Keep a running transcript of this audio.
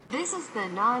This is the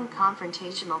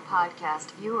non-confrontational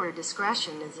podcast. Viewer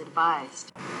discretion is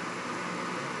advised.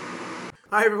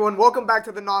 Hi everyone, welcome back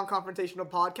to the non-confrontational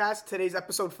podcast. Today's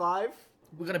episode 5.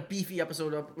 We got a beefy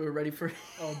episode up. We're ready for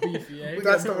Beefy, eh?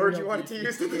 That's the word you wanted to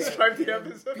use to describe the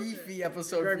episode. beefy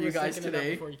episode Greg for you was guys thinking of that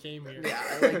today. before you came here. Yeah,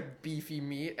 I like beefy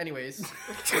meat. Anyways,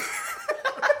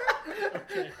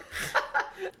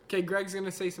 Okay, Greg's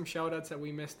gonna say some shout-outs that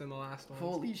we missed in the last one.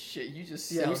 holy shit, you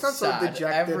just Yeah, you sound sound so sad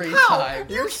dejected. every How? time.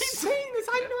 You're saying this,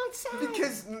 I'm not sad.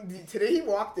 Because today he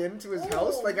walked into his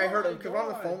house, like I heard him, because we're on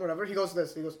the God. phone, whatever. He goes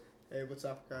this. He goes, "Hey, what's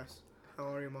up, guys?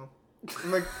 How are you, mom?"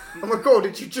 I'm like, oh,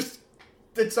 did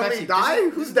somebody Betsy, die? this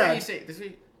is Who's what dead? you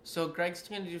say. So Greg's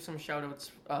going to do some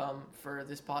shout-outs for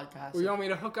this podcast. Well, you want me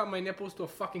to hook up my nipples to a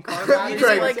fucking car Greg.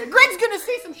 battery? Like, Greg's gonna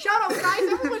say some shout-outs, guys.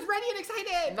 Everyone's ready and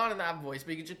excited. Not in that voice,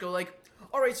 but you could just go like,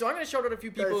 all right, so I'm going to shout out a few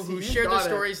people Guys, who you shared their got it.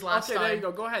 stories last Okay, there you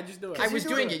time. go. Go ahead, just do it. I you was do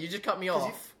doing it. it. You just cut me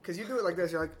off. Because you do it like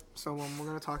this. You're like, so we're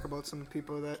going to talk about some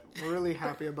people that we're really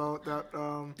happy about that,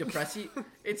 Depressy.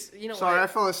 It's, you know Sorry, I what?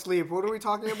 fell asleep. What are we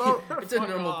talking about? It's a Fuck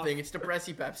normal off. thing. It's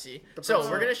Depressy Pepsi. Depressy. So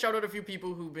we're gonna shout out a few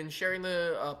people who've been sharing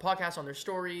the podcast on their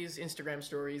stories, Instagram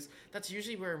stories. That's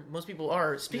usually where most people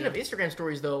are. Speaking of Instagram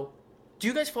stories, though, do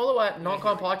you guys follow at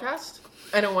Noncon Podcast?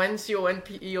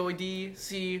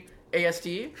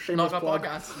 NONCONPODCAST. Shameless Noncon plug.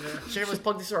 Podcast. Shameless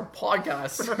plug. This is our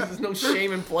podcast. There's no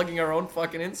shame in plugging our own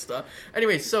fucking Insta.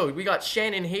 Anyway, so we got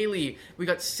Shannon, Haley, we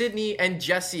got Sydney and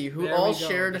Jesse, who There all we go.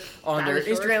 shared on That their is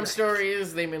so Instagram nice.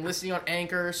 stories. They've been listening on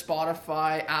Anchor,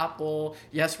 Spotify, Apple.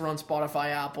 Yes, we're on Spotify,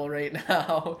 Apple right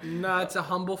now. No, it's a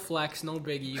humble flex, no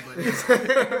biggie,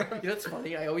 but You know what's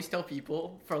funny? I always tell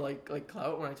people for like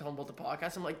clout when I tell them about the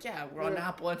podcast. I'm like, yeah, we're on Yeah.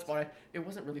 Apple and Spotify. It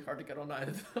wasn't really hard to get on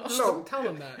either. No. tell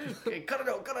them that. Okay, cut it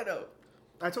out.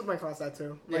 I told my class that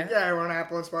too. Like, Yeah? yeah, we're on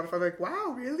Apple and Spotify. Like,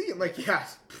 wow, really? I'm like,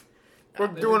 yes. We're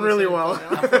They doing do the really same well.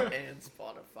 thing. Apple and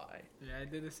Spotify. Yeah, I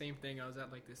did the same thing. I was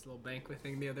at like this little banquet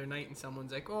thing the other night, and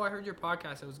someone's like, "Oh, I heard your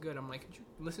podcast. It was good." I'm like, "Did you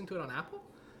listen to it on Apple?"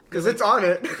 Because it's on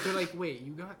it. They're like, "Wait,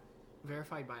 you got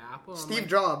verified by Apple?" I'm Steve like,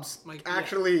 Jobs like, yeah.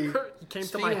 actually. He came to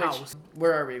Speaking my of which, house.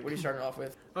 where are we? What are you starting off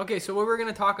with? Okay, so what we're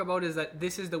gonna talk about is that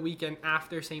this is the weekend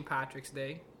after St. Patrick's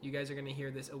Day. You guys are gonna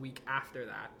hear this a week after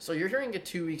that. So you're hearing it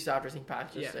 2 weeks after St.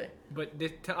 Patrick's Day. But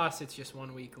to us, it's just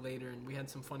 1 week later, and we had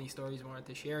some funny stories we wanted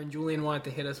to share. And Julian wanted to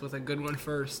hit us with a good one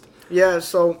first. Yeah,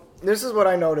 so this is what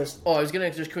I noticed. Oh, I was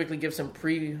gonna just quickly give some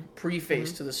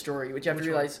preface to the story, which you have to Which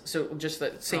realize. So just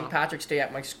that St. Oh. Patrick's Day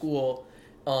at my school,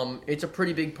 it's a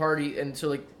pretty big party, and so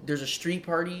like there's a street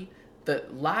party.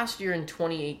 That last year in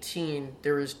 2018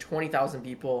 there was 20,000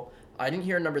 people. I didn't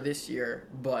hear a number this year,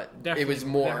 but Definitely, it was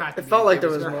more. there had to It be- felt like there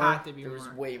was there more. had to be There was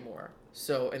more. way more.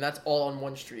 So, and that's all on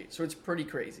one street. So it's pretty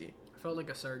crazy. I felt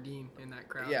like a sardine in that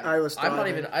crowd. Yeah, I was I'm not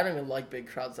starving. even. I don't even like big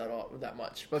crowds that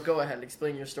much. But go ahead,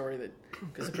 explain your story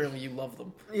because apparently you love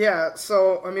them. Yeah,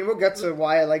 so, I mean, we'll get to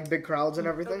why I like big crowds and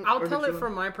everything. I'll Or tell did it you-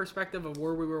 from my perspective of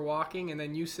where we were walking, and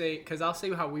then you say, because I'll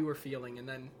say how we were feeling, and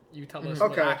then you tell us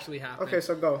what Okay. actually happened. Okay,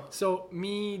 so go. So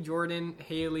me, Jordan,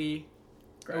 Haley,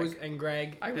 Greg. and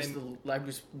Greg, I was and,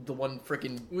 the one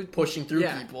freaking With- pushing through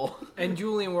yeah. people. and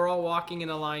Julian, we're all walking in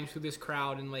a line through this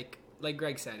crowd, and like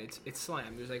Greg said, it's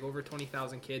slammed. There's like over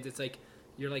 20,000 kids. It's like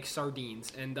you're like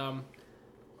sardines, and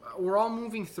we're all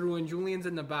moving through, and Julian's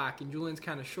in the back, and Julian's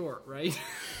kind of short, right?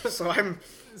 So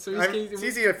so it's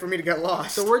easier for me to get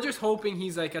lost. So we're just hoping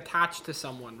he's like attached to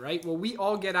someone, right? Well, we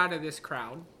all get out of this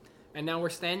crowd, and now we're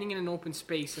standing in an open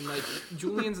space, and like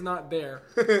Julian's not there.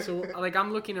 So like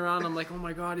I'm looking around, I'm like, oh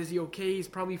my god, is he okay? He's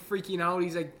probably freaking out.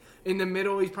 He's like in the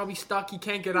middle. He's probably stuck. He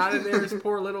can't get out of there. This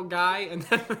poor little guy.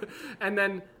 And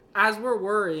then as we're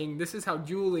worrying, this is how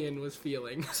Julian was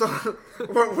feeling. So,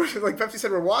 we're, like Pepsi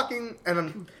said, we're walking, and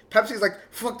then Pepsi's like,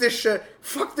 fuck this shit.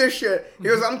 He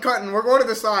goes, I'm cutting, we're going to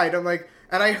the side. I'm like,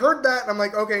 and I heard that, and I'm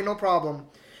like, okay, no problem.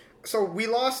 So we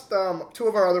lost 2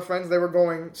 of our other friends. They were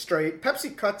going straight.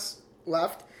 Pepsi cuts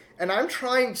left, and I'm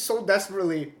trying so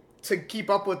desperately to keep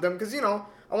up with them, because, you know,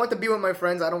 I want to be with my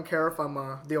friends. I don't care if I'm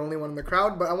the only one in the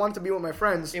crowd, but I want to be with my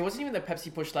friends. It wasn't even that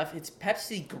Pepsi pushed left. It's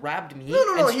Pepsi grabbed me No,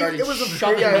 and started it was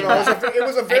shoving yeah, me no, back. it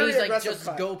was a very And he's like, aggressive just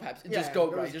cut. go, Pepsi. Yeah, Just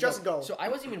go, it guys. was just go. So I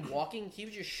wasn't even walking. He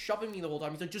was just shoving me the whole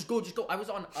time. He's like, just go. I was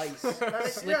on ice, Yeah,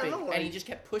 slipping, no, and he just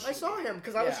kept pushing I saw me. him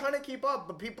because I was Yeah. trying to keep up,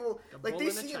 but people like bull they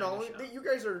in the see, china shop. you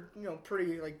guys are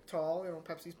pretty like tall. You know,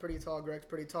 Pepsi's pretty tall, Greg's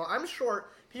pretty tall. I'm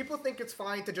short. People think it's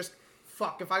fine to just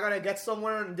fuck if I gotta get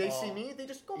somewhere and they see me, they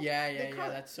just go. Yeah, they cut.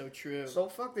 that's so true. So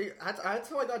fuck. That's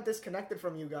how I got disconnected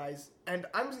from you guys, and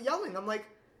I'm yelling. I'm like,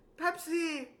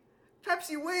 Pepsi,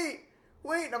 wait.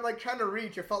 wait. And I'm like trying to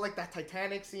reach. It felt like that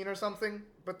Titanic scene or something.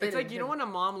 But they It's like, didn't you hit know me. when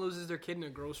a mom loses their kid in a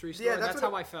grocery store? Yeah, that's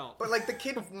what how it- I felt. But like the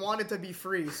kid wanted to be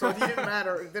free, so it didn't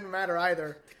matter. It didn't matter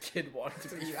either. Kid wanted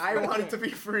to be. I wanted to be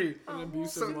free. An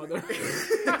abusive So- mother.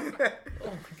 Oh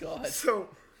my god. So,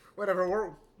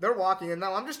 whatever. They're walking, and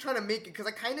now I'm just trying to make it because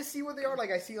I kind of see where they are.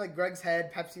 Like I see like Greg's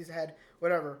head, Pepsi's head,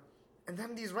 whatever. And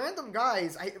then these random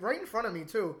guys, right in front of me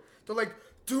too. They're like,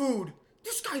 "Dude,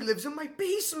 this guy lives in my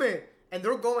basement," and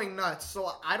they're going nuts.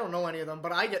 So I don't know any of them,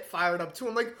 but I get fired up too.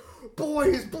 I'm like,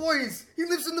 "Boys, he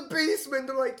lives in the basement."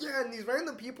 They're like, "Yeah," and these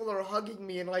random people are hugging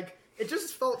me, and like it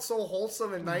just felt so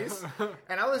wholesome and nice.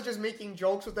 And I was just making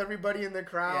jokes with everybody in the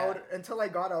crowd until I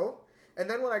got out. And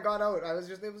then when I got out,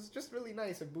 it was just really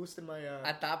nice. It boosted my.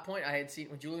 At that point, I had seen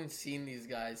when Julian's seen these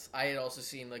guys. I had also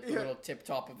seen like the little tip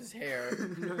top of his hair,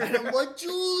 and I'm like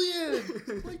Julian.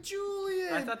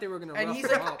 I thought they were gonna. And rough he's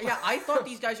him like, up. yeah, I thought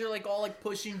these guys are like all like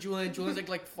pushing Julian. Julian's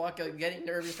like fuck, getting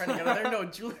nervous, trying to get out there. No,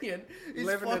 Julian is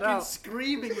Living it fucking out.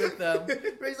 screaming with them.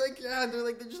 He's like, yeah, and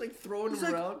they're just like throwing He's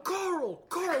him like, around. Carl,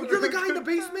 you're the guy in the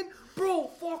basement, bro.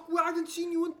 Fuck, I haven't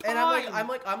seen you in time.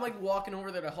 And I'm like walking over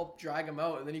there to help drag him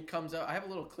out, and then he comes out. I have a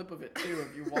little clip of it too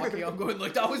of you walking out, going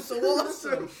like, that was so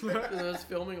awesome. 'Cause I was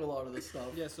filming a lot of this stuff.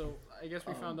 Yeah, so I guess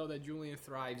we found out that Julian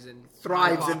thrives in big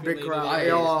populated crowds. areas.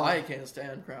 Yeah. I can't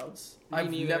stand crowds. Me I've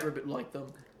neither. never been like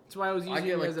them. That's why I was I using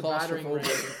get him like as a battering ram.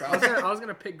 claustrophobic in I was, crowds. gonna, I was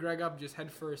gonna pick Greg up just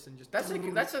head first and just. That's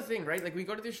the thing, right? Like we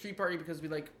go to this street party because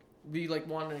we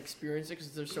want to experience it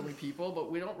because there's so many people,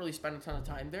 but we don't really spend a ton of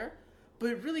time there.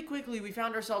 But really quickly, we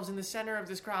found ourselves in the center of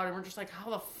this crowd, and we're just like, how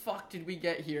the fuck did we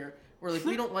get here? We're like,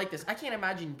 we don't like this. I can't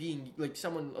imagine being like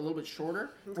someone a little bit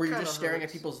shorter, where you're kinda just staring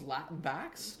hurts. at people's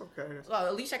backs. Okay.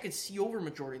 At least I could see over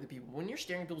majority of the people. When you're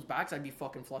staring at people's backs, I'd be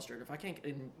fucking flustered. If I can't,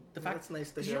 and the fact That's nice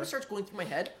to because you know hear. what starts going through my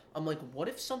head. I'm like, what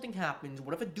if something happens?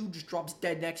 What if a dude just drops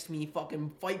dead next to me?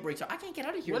 Fucking fight breaks out. I can't get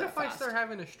out of here. What that if I fast. start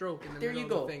having a stroke in the There middle you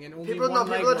of go. the thing and only People one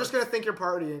leg are just works? gonna think you're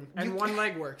partying. And one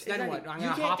leg works. Then Exactly. what? I'm You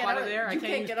gonna can't hop get out of there. I You can't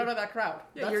can't use get the- out of that crowd.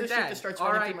 Yeah, That's you're the shit dead. that starts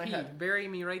running through my R.I.P. head. Bury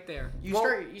me right there. You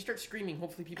start screaming.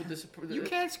 Hopefully, people disapprove. You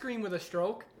can't scream with a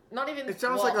stroke. Not even. It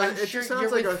sounds well, like I'm it sure just sounds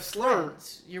you're like with a slur.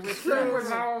 friends. You're with Scream with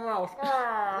friends. our mouth.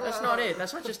 That's not it.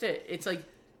 That's not just it. It's like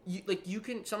you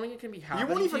can something can be You happening.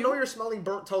 won't even to know you're smelling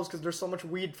burnt toast because there's so much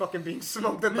weed fucking being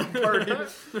smoked in the party.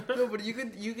 No, but you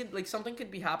could like something could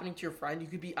be happening to your friend. You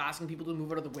could be asking people to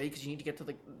move out of the way because you need to get to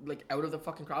like out of the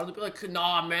fucking crowd. They'd be like,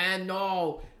 nah, man,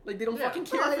 no. Like they don't Yeah. fucking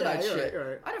care Oh, for yeah, that you're shit. right, you're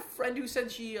right. I had a friend who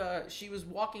said she was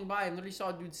walking by and literally saw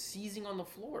a dude seizing on the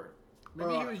floor.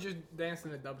 Maybe he was just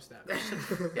dancing a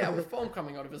dubstep. Yeah, with foam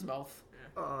coming out of his mouth.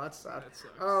 Oh, that's sad. That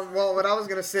sucks. Well, what I was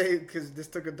gonna say, because this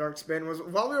took a dark spin, was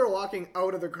while we were walking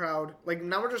out of the crowd, like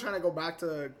now we're just trying to go back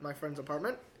to my friend's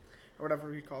apartment, or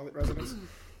whatever you call it, residence.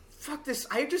 Fuck this!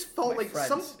 I just felt My like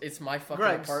friends, it's my fucking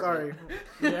Greg, apartment.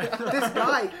 sorry. This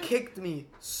guy kicked me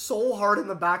so hard in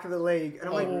the back of the leg, and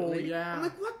I'm like, Oh, really? yeah. I'm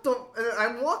like, what the? And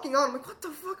I'm walking on. I'm like, what the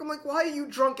fuck? I'm like, why are you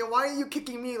drunk and why are you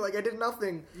kicking me? Like I did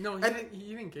nothing. No, And-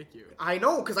 he didn't kick you. I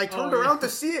know, because I turned Oh, yeah. around to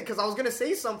see it, because I was gonna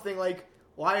say something like,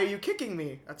 "Why are you kicking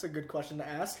me?" That's a good question to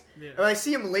ask. Yeah. And I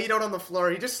see him laid out on the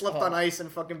floor. He just slipped Oh. on ice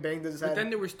and fucking banged his head. But then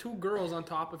there was two girls on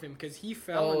top of him because he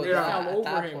fell Oh, and they yeah, fell at over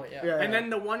that him. point, yeah. Yeah. And then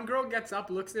the one girl gets up,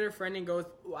 looks at her friend, and goes,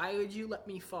 "Why would you let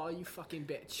me fall, you fucking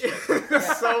bitch?"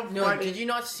 It's so No, funny. did you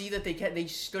not see that they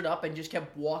stood up and just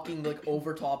kept walking like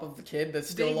over top of the kid that's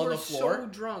still They on were the floor? so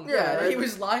drunk. Yeah, He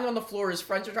was lying on the floor. His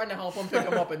friends were trying to help him pick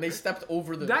him up, and they stepped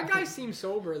over the. That guy seemed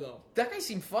sober though. That guy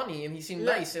seemed funny, and he seemed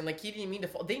Yeah. nice, and like he didn't mean to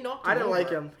fall. They knocked him I didn't over. like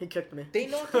him. He kicked me. They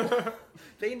knocked him.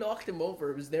 They knocked him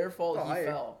over. It was their fault. Oh, He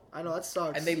fell, I know that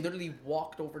sucks. and they literally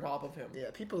walked over top of him. Yeah,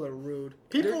 people are rude.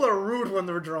 People are rude when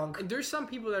they're drunk. And there's some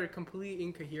people that are completely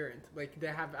incoherent. Like they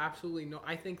have absolutely no.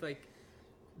 I think like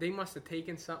they must have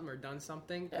taken something or done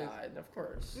something. 'cause- Yeah, and of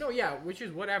course. No, yeah, which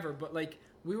is whatever. But like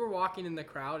we were walking in the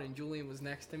crowd and Julian was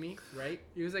next to me, right?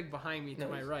 He was like behind me to No,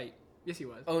 my he's- right. Yes, he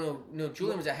was. Oh no,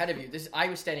 Julian was ahead of you. I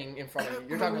was standing in front of you. You're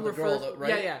When talking we about the were girl, first- though, right?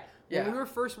 Yeah, yeah. Yeah. When we were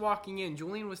first walking in,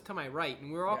 Julian was to my right,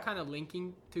 and we were all Yeah. kind of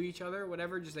linking to each other,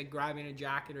 whatever, just like grabbing a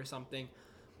jacket or something.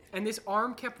 And this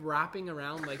arm kept wrapping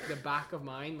around like the back of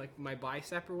mine, like my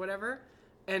bicep or whatever.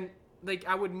 And like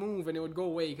I would move and it would go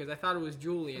away because I thought it was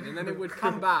Julian, and then it would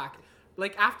come back.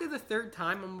 Like after the third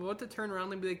time, I'm about to turn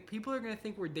around and be like, "People are gonna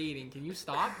think we're dating. Can you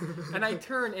stop?" And I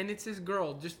turn, and it's this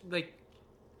girl, just like.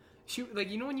 She, like,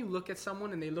 you know when you look at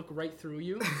someone and they look right through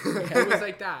you? It was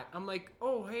like that. I'm like,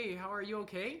 "Oh, hey, how are you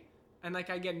okay?" And like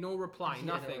I get no reply, Yeah,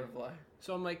 no nothing. reply.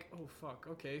 So I'm like, "Oh fuck,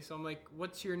 okay." So I'm like,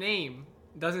 "What's your name?"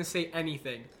 Doesn't say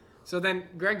anything. So then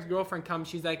Greg's girlfriend comes,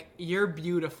 she's like, "You're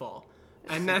beautiful."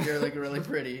 And then you're like really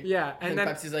pretty. Yeah, and then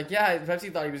Pepsi's like, yeah.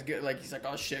 Pepsi thought he was good. Like he's like,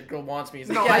 oh shit, girl wants me. He's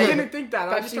like, no, yeah, I didn't think that.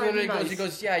 I was just Pepsi trying to be literally goes, nice. he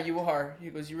goes, yeah, you are. He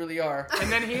goes, you really are.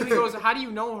 And then Haley goes, how do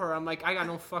you know her? I'm like, I got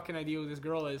no fucking idea who this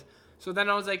girl is. So then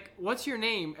I was like, what's your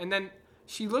name? And then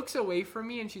she looks away from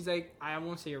me and she's like, I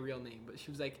won't say her real name, but she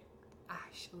was like,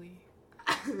 Ashley.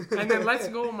 And then lets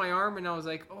go of my arm and I was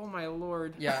like, oh my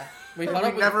lord. Yeah, we And caught we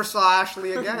up. With, never saw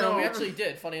Ashley again. no, we actually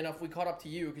did. Funny enough, we caught up to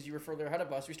you because you were further ahead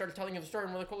of us. We started telling you the story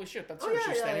and we're like, holy shit, that's her. yeah,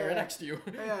 She's yeah, standing yeah. right next to you.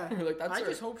 Yeah. we're like, that's I her.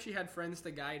 just hope she had friends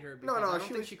to guide her No, because no, I don't she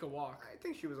think was- she could walk. I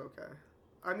think she was okay.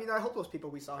 I mean, I hope those people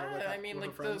we saw her with. I mean, were her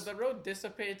like friends. the road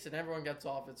dissipates and everyone gets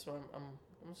off it. So I'm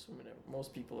assuming that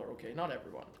most people are okay. Not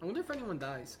everyone. I wonder if anyone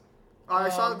dies. I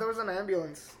saw Um, there was an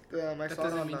ambulance. I That saw it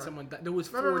doesn't on mean the- someone died. There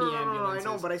was No, 40 no, no, no, ambulances. I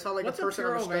know, but I saw like What's a person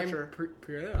on a stretcher.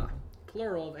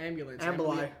 Plural of ambulance.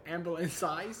 Ambuli. Ambulance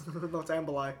size? No, it's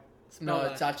ambuli. No, Spell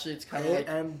it's that. actually it's kind of like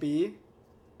AMBLI.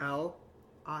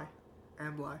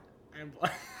 Ambuli.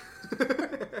 Ambulance.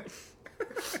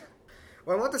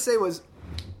 What I want to say was,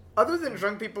 other than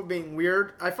drunk people being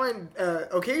weird, I find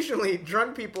occasionally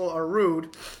drunk people are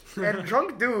rude, and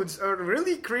drunk dudes are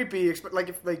really creepy.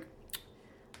 Like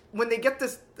when they get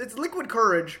this, it's liquid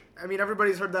courage. I mean,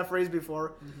 everybody's heard that phrase before.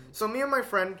 Mm-hmm. So me and my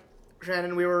friend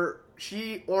Shannon,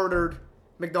 she ordered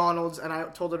McDonald's, and I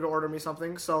told her to order me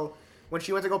something. So when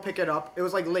she went to go pick it up, it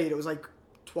was like late. It was like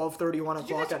 12:30, 1 Did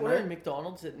you o'clock guys at order night.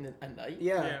 McDonald's at night?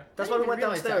 Yeah. Yeah. That's I why didn't we went even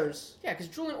realize that. downstairs. Yeah, because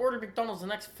Julian ordered McDonald's the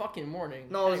next fucking morning.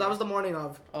 No, that was the morning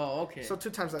of. Oh, okay. So 2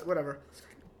 times that, whatever. This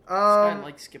guy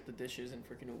like skip the dishes and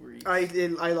freaking Uber Eats.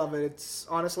 I love it. It's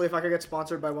honestly, if I could get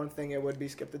sponsored by one thing, it would be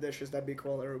Skip the Dishes. That'd be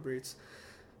cool at Uber Eats.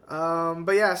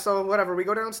 But yeah, so whatever. We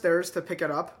go downstairs to pick it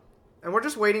up, and we're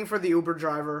just waiting for the Uber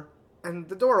driver, and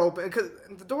the door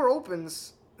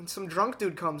opens, and some drunk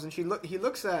dude comes, and he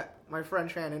looks at my friend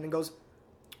Shannon and goes,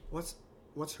 "What's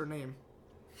her name?"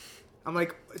 I'm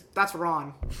like, "That's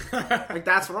Ron." Like,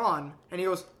 that's Ron, and he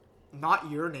goes, "Not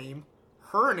your name,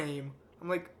 her name." I'm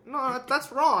like, "No,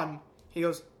 that's Ron." He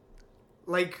goes,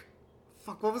 like,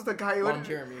 fuck, what was the guy? Ron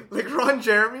Jeremy. Like Ron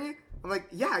Jeremy? I'm like,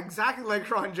 yeah, exactly like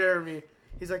Ron Jeremy.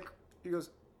 He goes,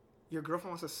 your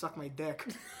girlfriend wants to suck my dick.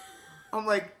 I'm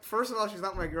like, first of all, she's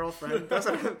not my girlfriend.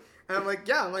 And I'm like,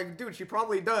 yeah. I'm like, dude, she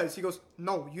probably does. He goes,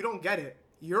 no, you don't get it.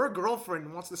 Your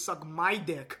girlfriend wants to suck my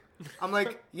dick. I'm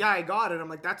like, yeah, I got it. I'm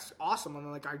like, that's awesome.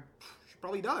 I'm like, she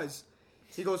probably does.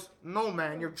 He goes, no,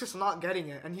 man, you're just not getting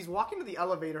it. And he's walking to the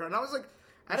elevator, and I was like,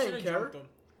 I didn't Should've care. jumped him.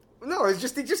 No, he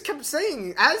just kept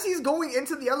saying, as he's going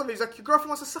into the elevator, he's like, your girlfriend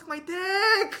wants to suck my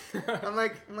dick. I'm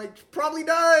like, probably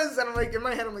does. And I'm like, in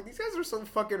my head, I'm like, these guys are so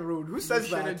fucking rude. Who says You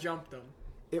should that? have jumped him.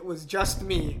 It was just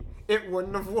me. It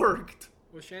wouldn't have worked.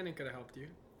 Well, Shannon could have helped you.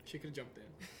 She could have jumped in.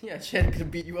 Yeah, Shannon could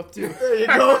have beat you up too. There you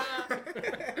go.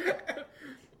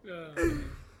 That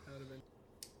would have been.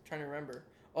 Trying to remember.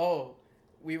 Oh,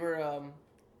 we were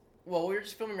well, we were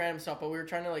just filming random stuff, but we were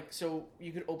trying to so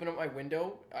you could open up my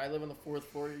window. I live on the 4th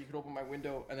floor. You could open my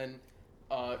window and then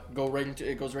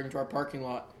it goes right into our parking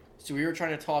lot. So we were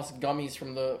trying to toss gummies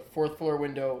from the 4th floor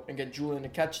window and get Julian to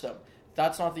catch them.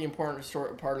 That's not the important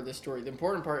part of this story. The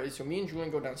important part is, so me and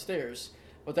Julian go downstairs,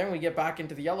 but then we get back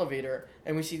into the elevator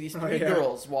and we see these 3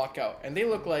 girls walk out, and they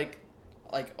look like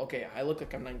okay, I look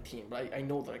like I'm 19, but I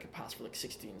know that I could pass for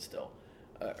 16 still.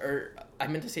 Or I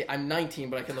meant to say I'm 19,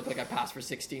 but I can look like I passed for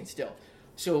 16 still.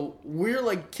 So we're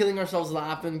killing ourselves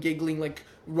laughing, giggling,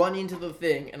 running to the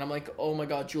thing, and I'm like, oh my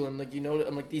god, Julian,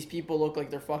 I'm like, these people look like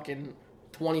they're fucking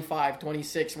 25,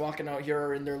 26 walking out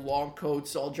here in their long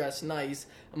coats, all dressed nice.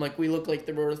 I'm like, we look like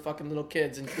they were fucking little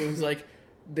kids, and Julian's like,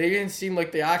 they didn't seem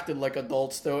like they acted like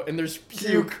adults though, and there's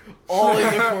puke all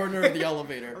in the corner of the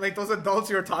elevator. Like those adults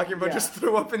you were talking about Yeah. just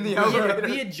threw up in the elevator.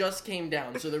 We had just came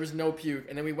down, so there was no puke,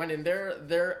 and then we went in there.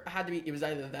 There had to be, it was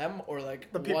either them or The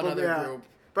people, one other yeah. group.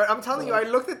 But I'm telling you, I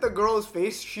looked at the girl's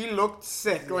face. She looked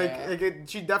sick. Yeah.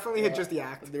 She definitely had just the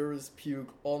act. There was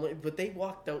puke all night, but they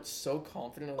walked out so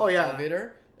confident of the Oh, yeah.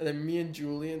 elevator, and then me and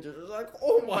Julian just was like,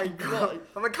 oh my god.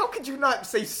 I'm like, how could you not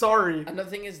say sorry? Another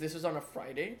thing is, this was on a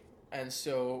Friday, and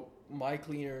so my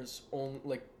cleaners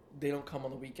they don't come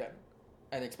on the weekend,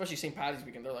 and especially St. Patty's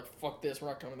weekend, they're like, fuck this, we're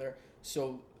not coming there.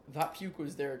 So that puke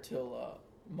was there till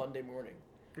Monday morning.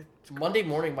 Monday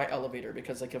morning, my elevator,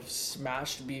 because of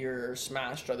smashed beer,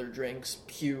 smashed other drinks,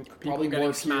 puke, People probably getting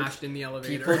more smashed puke. in the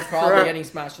elevator. People probably getting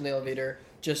smashed in the elevator.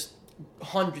 Just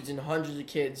hundreds and hundreds of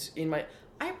kids in my.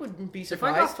 I wouldn't be If I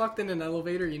got surprised. fucked in an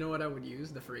elevator, you know what I would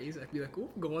use? The phrase. I'd be like, "Ooh,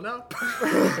 going up."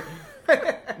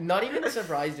 Not even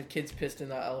surprised if kids pissed in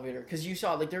that elevator because you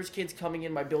saw like there's kids coming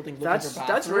in my building looking for bathrooms.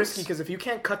 That's risky because if you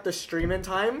can't cut the stream in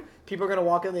time, people are gonna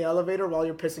walk in the elevator while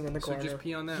you're pissing in the So corner. just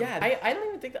pee on them. Yeah, I don't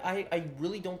even think that I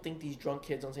really don't think these drunk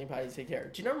kids on St. Patty's take care.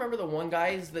 Do you not remember the one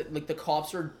guys that like the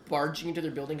cops are barging into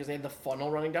their building because they had the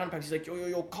funnel running down? Patty's like,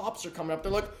 yo, cops are coming up.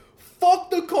 They're like, fuck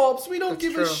the cops, we don't That's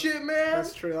give true. a shit, man.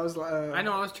 That's true. That was. I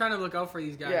know. I was trying to look out for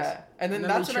these guys. Yeah, and then they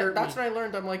that's chirped me. when I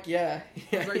learned. I'm like, yeah.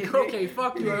 I was like, okay,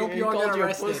 fuck you. I hope you all called get you a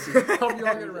arrested. pussy. I hope you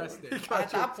all get arrested. At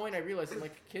that point, I realized I'm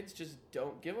like, kids just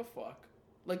don't give a fuck.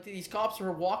 Like these cops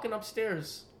were walking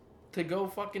upstairs to go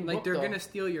fucking. Like book they're them. gonna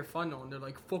steal your funnel, and they're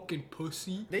like, "Fucking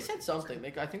pussy." They said something.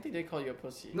 I think they did call you a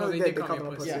pussy. No, they they did called call me him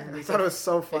a a pussy. pussy. Yeah, I they thought said- it was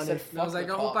so They funny. said, And I was "Fuck like,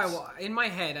 the I hope cops." in my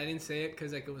head, I didn't say it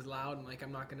because like it was loud and like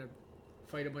I'm not gonna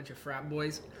fight a bunch of frat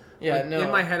boys. Yeah, Like, no.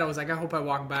 In my head, I was like, I hope I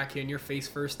walk back here and you're face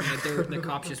first, and like, the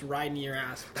cops just riding your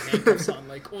ass with the handcuffs on.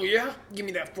 Like, oh yeah, give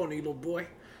me that funny little boy.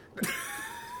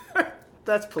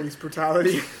 That's police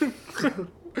brutality.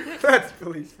 That's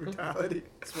police brutality.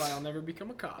 That's why I'll never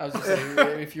become a cop. I was just saying,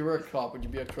 if you were a cop, would you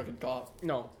be a crooked cop?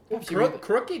 No, Perhaps you'd be the-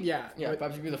 crooked, yeah. Yeah, But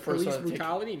perhaps you'd be the first police one to take.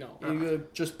 brutality, no. You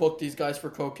just booked these guys for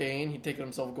cocaine. He'd take it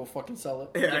himself and go fucking sell it.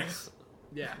 Yeah. Yes.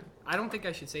 Yeah, I don't think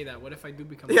I should say that. What if I do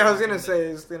become? Yeah, a I was cop gonna one day?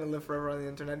 say he's gonna live forever on the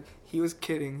internet. He was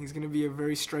kidding. He's gonna be a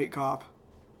very straight cop.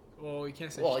 Oh, you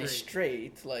can't say Well, straight. he's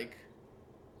straight. Like,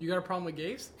 You got a problem with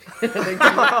gays? Oh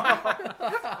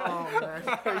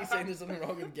man, are you saying there's something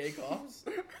wrong with gay cops?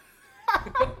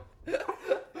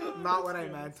 not what I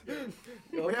meant.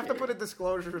 We have to put a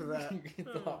disclosure to that.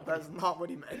 No. That's not what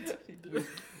he meant.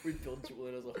 We built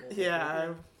Julian as a whole.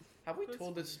 Yeah, Have we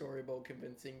told this story about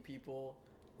convincing people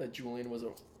that Julian was a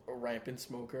rampant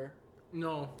smoker?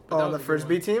 No. but that Oh, was the a good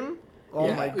frisbee one. team? Oh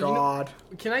Yeah. my You know- god.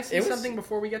 Can I say It was- something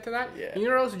before we get to that? Yeah. You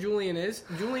know what else Julian is?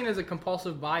 Julian is a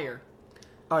compulsive buyer.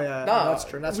 Oh yeah, No, that's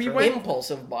true. That's we true. went-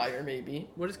 Impulsive buyer, maybe.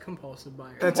 What is compulsive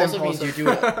buyer? That's Compulsive means you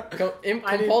do it. I didn't-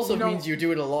 Compulsive you know- means you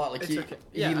do it a lot. Like It's he, okay.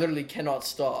 he Yeah. literally cannot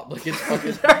stop. Like it's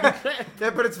fucking. Yeah,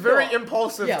 but it's very No.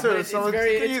 impulsive Yeah, too. but it's so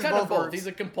very. he's It's kind of both. words. He's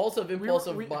a compulsive, We were-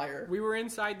 impulsive we- buyer. We were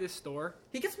inside this store.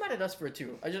 He gets mad at us for it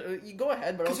too. I just you go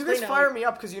ahead, but Because I'll you guys explain how- fire me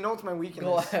up because you know it's my weakness.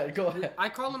 Go ahead. Go ahead. I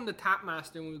call him the tap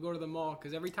master when we go to the mall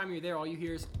because every time you're there, all you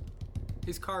hear is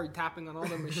his card tapping on all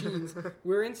the machines.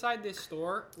 We're inside this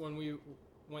store when we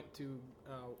went to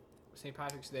St.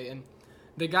 Patrick's Day, and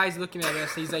the guy's looking at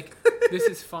us. He's like, "This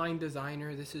is fine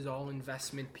designer. This is all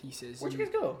investment pieces." Where'd you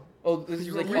guys go? Oh, this is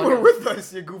like You on were your- with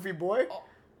us, you goofy boy.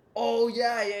 Oh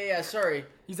yeah. Sorry.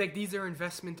 He's like, "These are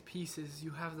investment pieces.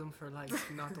 You have them for life,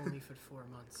 not only for 4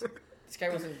 months." This guy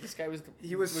wasn't. This guy was.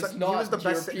 He was not the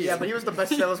best. European. Yeah, but he was the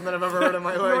best salesman I've ever heard in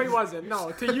my life. No, he wasn't.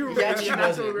 No, to you, He maybe, actually and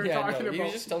that's what wasn't. we were Yeah, talking no, he about.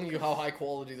 was just telling you how high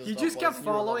quality the He stuff just was. kept You were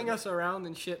following loving us around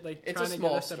and shit, like It's a trying to get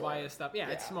small us to store. buy his stuff. Yeah,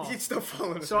 it's Yeah. small. He's still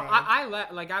following us So around.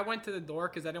 I went to the door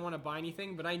because I didn't want to buy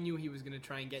anything, but I knew he was gonna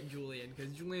try and get Julian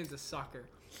because Julian's a sucker.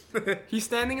 He's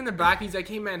standing in the back. He's like,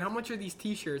 "Hey man, how much are these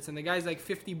T-shirts?" And the guy's like,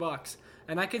 $50.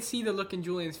 And I could see the look in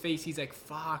Julian's face. He's like,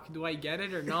 "Fuck, do I get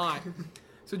it or not?"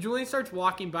 So Julian starts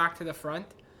walking back to the front,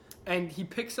 and he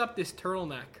picks up this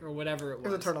turtleneck or whatever it It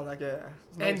was. was a turtleneck, yeah.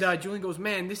 It's And nice. Julian goes,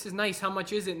 "Man, this is nice. How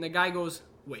much is it?" And the guy goes,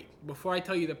 "Wait, before I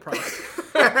tell you the price."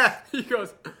 He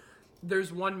goes,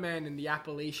 "There's one man in the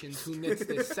Appalachians who knits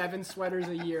this 7 sweaters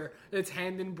a year. It's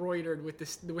hand embroidered with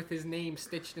his name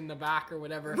stitched in the back or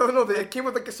whatever." No, it came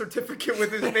with like a certificate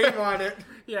with his name on it.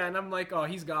 Yeah, and I'm like, "Oh,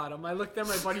 he's got him." I looked at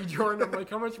my buddy Jordan. I'm like,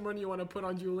 "How much money you want to put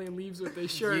on Julian leaves with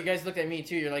this So you shirt?" guys looked at me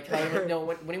too. You're like, no.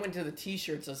 When he went to the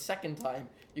T-shirts a second time,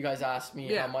 you guys asked me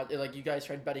Yeah. how much. Like you guys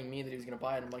tried betting me that he was gonna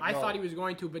buy it. I'm like, I no. thought he was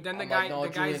going to, but then the I'm guy, like, no, the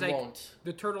guy's Julian like, won't.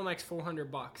 "The turtleneck's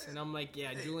 $400," and I'm like,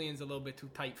 "Yeah, Julian's a little bit too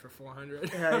tight for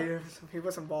 $400." Yeah, he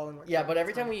wasn't balling. Like Yeah, that. but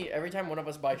every time one of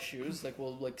us buys shoes, like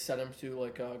we'll like send them to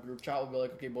like a group chat. We'll be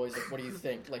like, okay, boys, like, what do you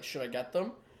think? Like, should I get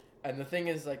them? And the thing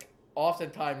is, like,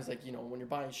 oftentimes, like, you know, when you're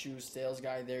buying shoes, sales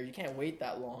guy there, you can't wait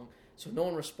that long, so no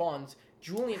one responds.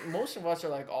 Julian, most of us are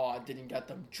like, oh, I didn't get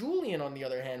them. Julian, on the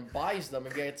other hand, buys them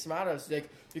and gets mad at us. Like,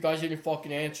 you guys didn't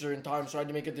fucking answer in time, so I had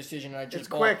to make a decision and I just It's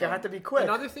bought quick. It them. had to be quick.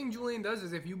 Another thing Julian does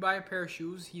is if you buy a pair of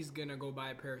shoes, he's gonna go buy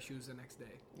a pair of shoes the next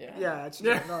day. Yeah. Yeah, it's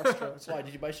true. No, it's true. It's true. Why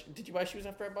did you buy shoes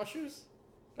after I bought shoes?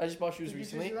 I just bought shoes Did you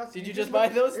recently. just- that's- Did you you just just buy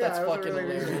looked- those? yeah, That's it was a fucking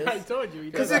really good hilarious. I told you. He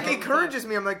Because does it that all the encourages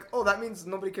me. I'm like, oh, that means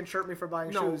nobody can shirt me for buying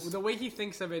time. No, shoes. the way he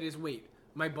thinks of it is, wait,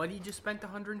 my buddy just spent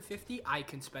 150. I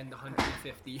can spend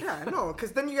 150. Yeah, no,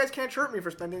 because then you guys can't shirt me for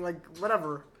spending like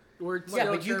whatever. We're Yeah,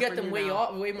 still but you get chirping them way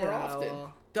now. way more Yeah, often.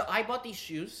 well. I bought these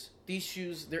shoes. These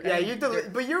shoes, they're Yeah, they're- you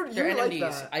they're like NMDs.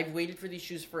 that. I've waited for these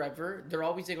shoes forever. They're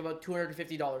always like about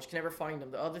 $250. Can never find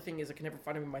them. The other thing is I can never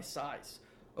find them in my size.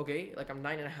 Okay, like I'm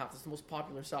 9.5. That's the most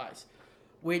popular size.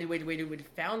 Waited.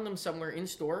 Found them somewhere in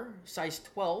store, size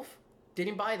 12.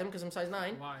 Didn't buy them because I'm size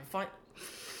 9. Why?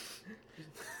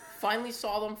 Finally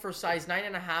saw them for size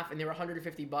 9.5, and they were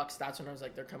 $150. That's when I was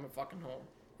like, they're coming fucking home.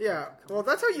 Yeah, well,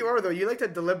 that's how you are, though. You like to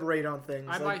deliberate on things.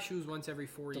 I like, buy shoes once every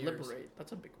 4 years. Deliberate.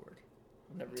 That's a big word.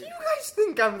 I've never. Do you guys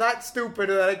think I'm that stupid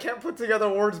that I can't put together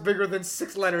words bigger than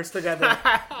 6 letters together?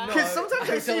 Because sometimes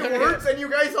I see words and you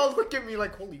guys all look at me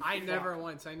like, holy I fuck. never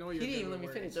once. I know you're. He didn't even let me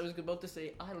finish. I was about to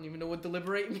say, I don't even know what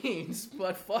deliberate means,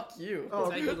 but fuck you. Oh,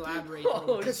 It's like elaborate.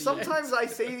 Oh, Because shit. sometimes I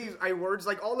say these words,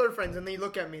 like all their friends, and they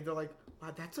look at me, they're like, wow,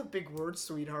 that's a big word,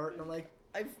 sweetheart. And I'm like,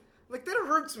 that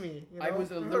hurts me. You know? I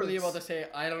was It literally hurts. about to say,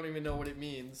 I don't even know what it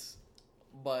means,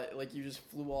 but like you just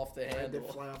flew off the I did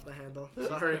handle. fly off the handle. Sorry,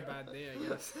 Sorry. a bad day, I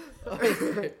guess.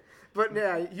 But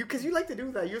yeah, because you like to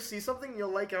do that. You see something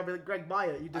you'll like, I'll be like, Greg, buy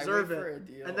it. You deserve wait for it. a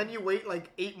deal. And then you wait like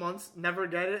 8 months, never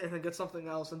get it, and then get something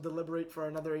else and deliberate for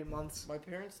another 8 months. My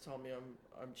parents tell me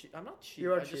I'm cheap. I'm not cheap.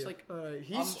 You are I cheap. just like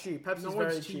He's I'm- cheap. Pepsi's No very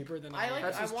one's cheap. cheaper than I am. like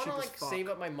Pepsi's I want cheap to as like fuck. save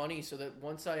up my money so that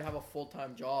once I have a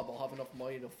full-time job, I'll have enough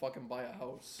money to fucking buy a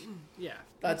house. Yeah.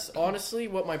 That's honestly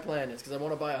what my plan is because I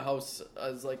want to buy a house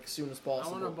as like soon as I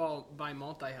possible. want to buy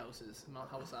multi-houses, not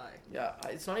house I. Yeah,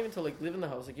 it's not even to like live in the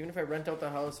house. Like even if I rent out the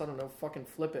house, I don't know, fucking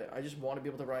flip it. I just want to be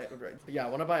able to write. But yeah, I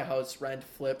want to buy a house, rent,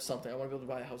 flip something. I want to be able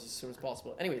to buy a house as soon as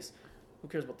possible. Anyways, who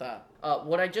cares about that?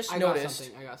 What I just I got noticed.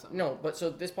 something. I got something. No, but so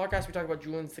this podcast we talk about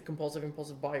Julian's the compulsive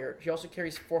impulsive buyer. He also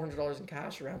carries $400 in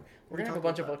cash around. We're gonna have a talked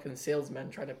bunch of about fucking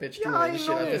salesmen trying to pitch Yeah, Julian I this shit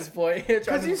know. at this point. Trying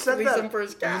Because to you said fleece that. him for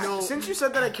his cash. know- Since you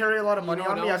said that I carry a lot of money know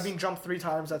on what me, I've else? been jumped 3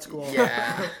 times at school.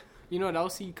 Yeah. You know what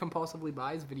else he compulsively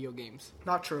buys? Video games.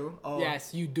 Not true. Oh.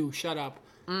 Yes, you do. Shut up.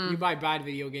 You buy bad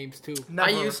video games too. Never.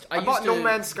 I I used bought to- No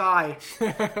Man's Sky.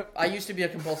 I used to be a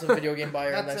compulsive video game buyer,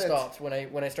 and I That's it. stopped when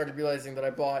I started realizing that I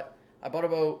bought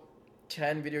about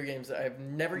 10 video games that I've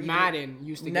never Madden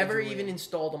used to even get never Julian. even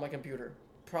installed on my computer.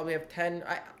 Probably have 10.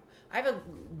 I have a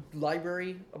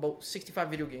library about 65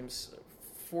 video games.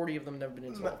 40 of them never been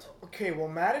installed. Okay, well,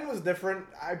 Madden was different.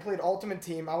 I played Ultimate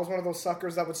Team. I was one of those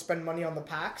suckers that would spend money on the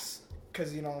packs.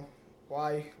 Because, you know,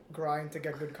 why grind to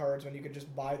get good cards when you could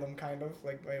just buy them, kind of,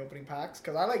 like, by opening packs?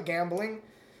 Because I like gambling.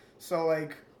 So,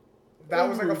 like, that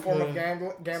was like a form of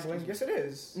gambling. Yes, it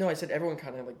is. No, I said everyone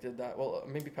kind of like did that. Well,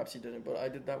 maybe Pepsi didn't, but I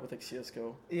did that with like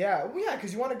CS:GO. Yeah, well, yeah,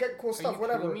 because you want to get cool Are stuff, you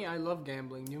whatever. kidding me? I love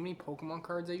gambling. You know how many Pokemon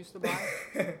cards I used to buy?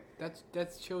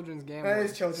 That's children's That gambling.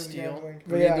 is children's Steal. gambling. We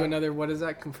But need to yeah. do another. What is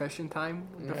that? Confession time.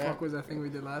 What the Yeah. fuck was that thing we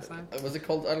did last time? Was it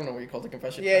called? I don't know what you called the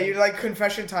confession. Yeah, time. you like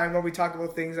confession time where we talk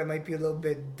about things that might be a little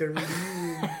bit dirty.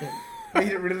 Made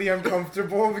it really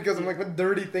uncomfortable because I'm like, what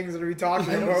dirty things are we talking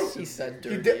I don't about? think he said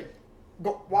dirty. You did.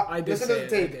 Go, what? I did Listen say to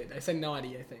the it. I tape. did. I said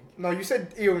naughty. I think. No, you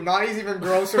said ew. Naughty's even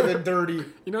grosser than dirty.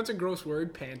 You know it's a gross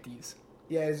word. Panties.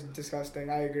 Yeah, it's disgusting.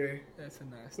 I agree. That's a So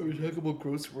nasty. we talk about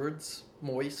gross words.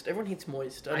 Moist. Everyone hates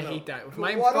moist. I I don't know. hate that. If Well, my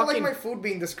I don't like fucking my food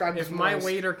being described if as my moist.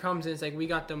 waiter comes in, it's like we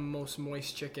got the most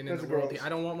moist chicken in That's the world. gross. I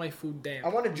don't want my food damp. I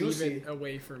want it Leave juicy. it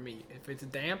away from me. If it's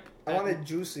damp, I want it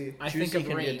juicy. I Juicy think of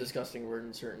can be a rain. disgusting word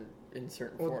in certain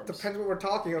Well, forms. it depends what we're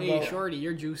talking about. Hey, shorty,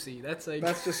 you're juicy. That's like.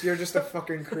 You're just a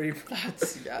fucking creep.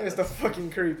 That's yeah. It's the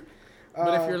fucking creep.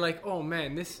 But if you're like, oh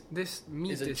man, this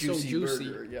meat Is is, a so juicy juicy.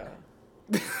 burger.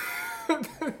 Yeah.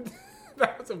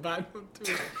 That was a bad one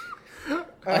too.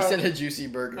 I said a juicy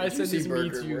burger. I said juicy this burger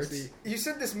meat's works. juicy. you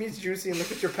said this meat's juicy and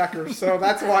look at your pecker, so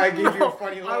that's why I gave you a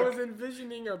funny look. I was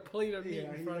envisioning a plate of meat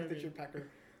Yeah, in he front looked of at me. your pecker.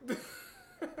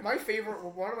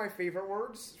 One of my favorite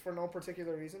words for no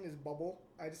particular reason is bubble.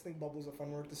 I just think bubble's a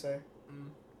fun word to say.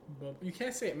 You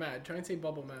can't say it mad. Try and say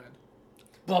bubble mad.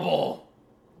 Bubble.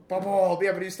 Bubble.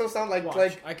 Yeah, but you still sound like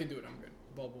Watch. I could do it. I'm good.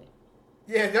 Bubble.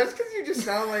 yeah. That's because you just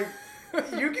sound like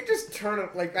you could just turn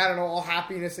it like I don't know all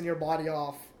happiness in your body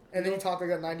off, and then you talk like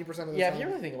that 90% of the Yeah, time. if you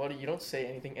really think about it, you don't say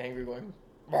anything angry going.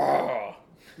 "Bah."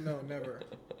 No, never.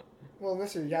 Well,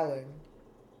 unless you're yelling,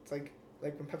 it's like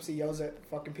when Pepsi yells at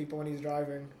fucking people when he's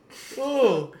driving.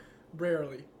 Oh.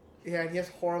 Rarely. Yeah, and he has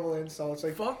horrible insults.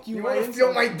 Like Fuck you, You my want to feel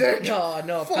insults. my dick?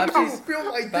 No. Fuck you, Pepsi's feel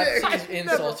my dick. Pepsi's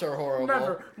insults are horrible.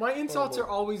 Never. My insults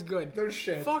Horrible. are always good. They're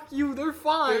shit. Fuck you. They're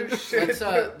fine. They're shit.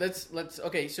 Let's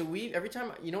okay. So we every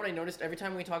time you know what I noticed every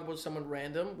time we talk about someone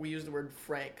random, we use the word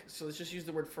Frank. So let's just use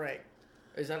the word Frank.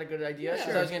 Is that a good idea? Yeah,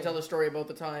 Because I was sure. gonna tell the story about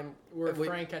the time Where we-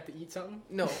 Frank had to eat something.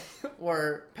 No,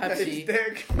 where His Pepsi.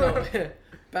 dick. No,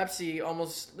 Pepsi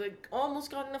almost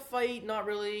got in a fight. Not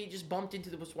really. Just bumped into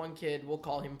this one kid. We'll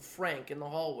call him Frank in the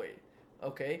hallway.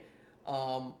 Okay.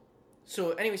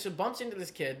 So anyway, so bumps into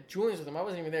this kid. Julian's with him. I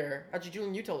wasn't even there. Actually,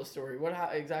 Julian, you tell the story. What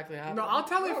exactly happened? No, I'll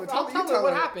tell No, you. you I'll tell tell you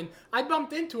what it. happened. I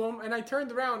bumped into him and I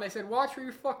turned around. And I said, "Watch where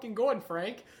you're fucking going,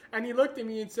 Frank." And he looked at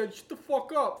me and said, "Shut the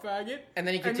fuck up, faggot." And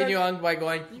then he continued on by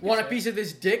going, "Want a say piece of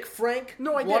this dick, Frank?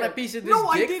 No, I Want a didn't. piece of this No,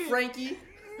 I dick, didn't. Frankie?"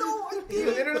 No, I He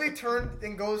didn't. literally turned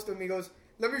and goes to me. He goes,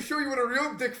 "Let me show you what a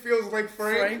real dick feels like,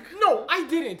 Frank." No, I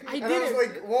didn't. I And I didn't. was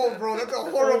like, "Whoa, bro, that's a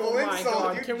horrible Oh my insult.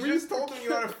 God, You can we- just told him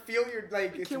you how to feel your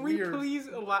like. It's Can weird." we please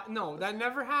allow? No, that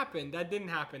never happened. That didn't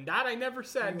happen. That I never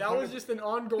said. That was just an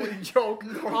ongoing joke.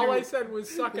 All I said was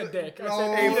suck a dick. I No,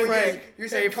 said, Hey, eat a Frank. dick. You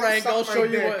said, Hey, "Come Frank, suck I'll my show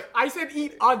you dick." what. I said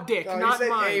eat a dick, No, you not said,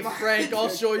 mine. Hey, Frank, I'll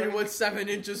show you Frank. what 7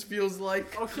 inches feels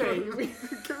like. Okay,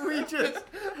 can we just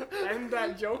end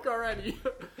that joke already?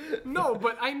 No,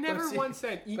 but I never Pepsi- once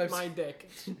said eat Pepsi- my dick.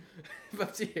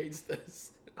 Pepsi hates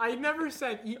this. I never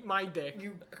said eat my dick.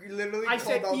 You literally I called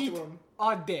said out eat to him.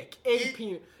 a dick, a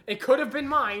penis. It could have been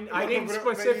mine. I No, didn't but you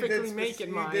specifically did make it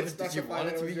you mine. did Did you specify want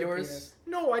that it to was be your yours? penis.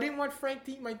 No, I didn't want Frank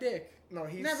to eat my dick. No,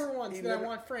 he's Never once he did I lit-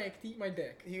 want Frank to eat my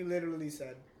dick. He literally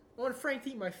said, I want Frank to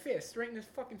eat my fist right in his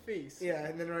fucking face. "Yeah,"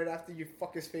 and then right after you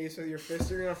fuck his face with your fist,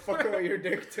 you're gonna fuck him with your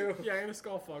dick too. Yeah, I'm gonna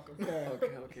skull fuck him.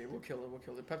 Okay, we'll kill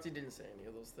it. Pepsi didn't say any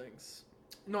of those things.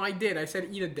 No, I did. I said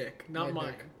eat a dick, not My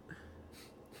mine. dick.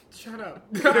 Shut up.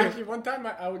 Actually, one time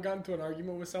I got into an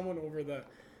argument with someone over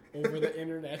the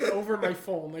internet, over my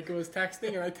phone. Like, it was texting,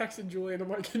 and I texted Julian. I'm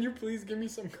like, "Can you please give me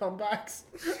some comebacks?"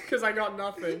 Because I got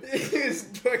nothing. He was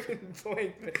fucking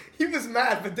blank. He was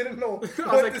mad, but didn't know I was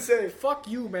what like, to say. "Fuck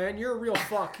you, man. You're a real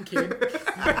fuck, kid."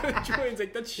 Julian's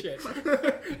like, "That's shit."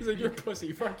 He's like, "You're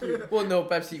pussy. Fuck you." Well, no,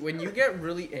 Pepsi. When you get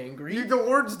really angry, The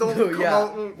words don't no, come yeah.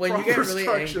 out in When you get proper really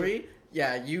structure. angry,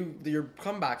 yeah, your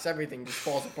comebacks, everything just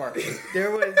falls apart.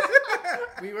 There was,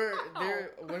 we were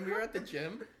there when we were at the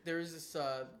gym. There was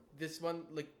this one,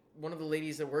 like, one of the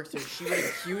ladies that works there. She would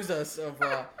accuse us of.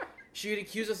 She would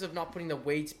accuse us of not putting the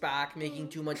weights back, making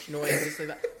too much noise, this like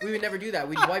that. We would never do that.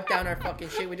 We'd wipe down our fucking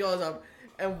shit. We'd do all this stuff.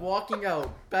 And walking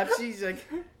out,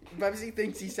 Pepsi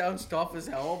thinks he sounds tough as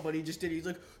hell, but he just did. He's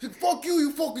like, "Fuck you,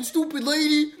 you fucking stupid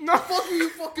lady! No. Fuck you, you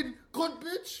fucking cunt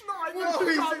bitch!" No, I No,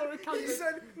 didn't he call said, her a cunt. he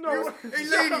said, No. "Hey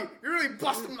lady, you're really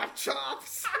busting my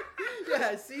chops."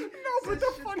 Yeah, see? No, but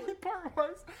the funny part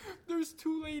was, there's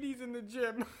two ladies in the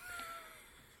gym.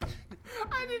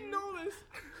 I didn't know this.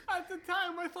 At the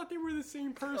time, I thought they were the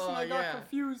same person. Oh, I got yeah.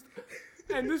 confused.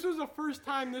 And this was the first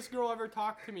time this girl ever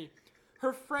talked to me.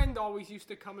 Her friend always used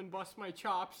to come and bust my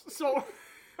chops. So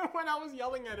when I was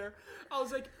yelling at her, I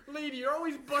was like, "Lady, you're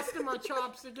always busting my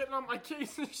chops and getting on my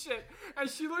case and shit." And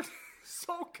she looked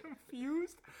so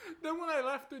confused. Then when I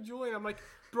left with Julian, I'm like,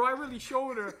 "Bro, I really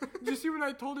showed her. Did you see when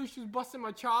I told her she was busting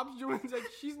my chops?" Julian's like,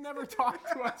 "She's never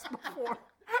talked to us before."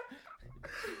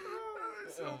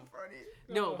 So funny.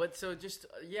 No, but so just,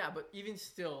 but even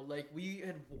still, like, we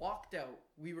had walked out.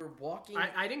 We were walking.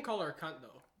 I didn't call her a cunt, though.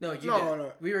 No, you No, did.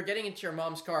 no. We were getting into your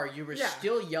mom's car. You were Yeah.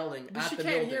 still yelling at She the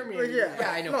can't building. hear me. Like, yeah.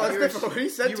 Yeah, I know. No, but that's you were, different. What he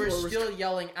said you to were her was- still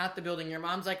yelling at the building. Your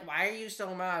mom's like, "Why are you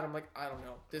so mad?" I'm like, "I don't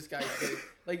know. This guy's big."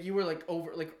 Like, you were like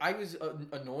I was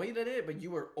annoyed at it, but you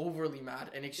were overly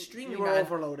mad and extremely You were mad.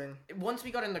 overloading. Once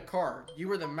we got in the car, you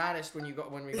were the maddest when we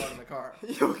got in the car.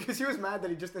 Yo, because he was mad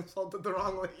that he just insulted the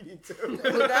wrong lady too.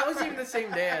 But that wasn't even the same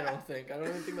day. I don't even think that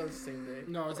was the same day.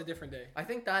 No, it's a different day. I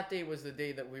think that day was the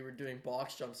day that we were doing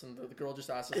box jumps, and the girl just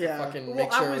asked us Yeah. to fucking Well,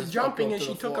 make sure I it was up jumping to and the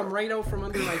she took floor. them right out from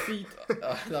under my feet.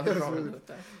 That was probably the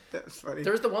time. That's funny.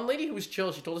 There was the one lady who was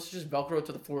chill. She told us to just Velcro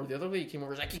to the floor. The other lady came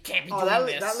over and was like, "You can't be Oh,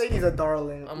 doing that this." lady's a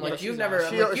darling. I'm Yeah, like, she's "You've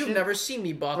awesome. you've She- never seen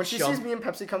me box When she jump." sees me and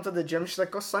Pepsi come to the gym, she's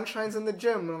like, "Oh, Sunshine's in the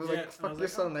gym." And I was Yeah, like, I "Fuck, was you're like,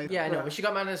 so nice." Yeah, I know, but she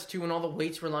got mad at us too when all the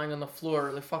weights were lying on the floor,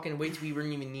 the fucking weights we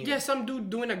weren't even needing. Yeah, some dude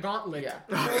doing a gauntlet. Yeah.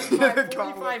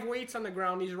 45 weights on the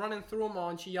ground. He's running through them all,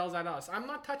 and she yells at us. I'm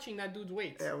not touching that dude's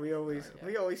weights. Yeah, we always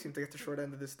seem to get the short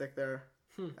end of the stick there.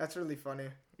 That's really funny.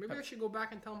 Maybe I should go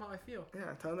back and tell him how I feel.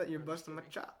 Yeah, tell him that you're busting my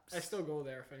chops. I still go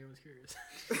there if anyone's curious.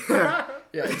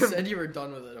 Yeah, you said you were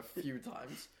done with it a few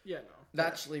times. Yeah, no.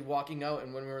 Actually, walking out,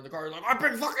 and when we were in the car, like, "I've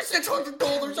been fucking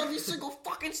 $600 every single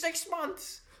fucking 6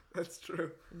 months." That's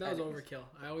true. That was overkill.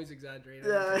 I always exaggerate.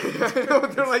 Yeah, I know,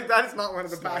 they're like, that's not one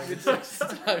of the packages.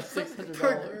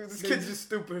 $600. This kid's just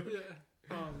stupid. Yeah.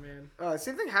 Oh, man.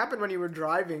 Same thing happened when you were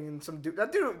driving, and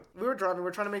we were driving, we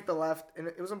were trying to make the left, and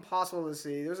it was impossible to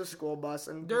see. There was a school bus,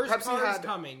 and There's Pepsi cars had,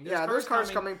 coming. there's cars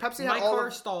coming. Pepsi My had all car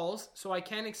of, stalls, so I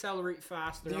can't accelerate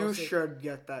faster. you should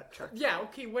get that checked. Yeah,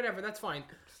 okay, whatever. That's fine.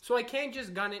 So I can't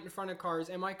just gun it in front of cars,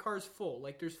 and my car's full.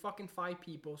 Like, there's fucking 5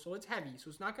 people, so it's heavy,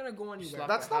 so it's not gonna go anywhere. Slap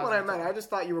That's the not what I hazards meant. on. I just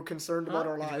thought you were concerned about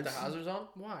our Did you put lives. the hazards on?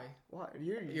 Why? What?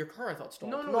 Your car, I thought,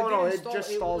 stalled. No, it it stall- just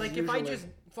stalls Like, if I usually. just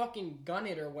fucking gun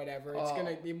it or whatever, it's Oh.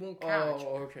 it won't catch.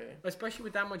 Oh, okay. Especially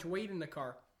with that much weight in the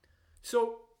car.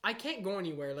 So I can't go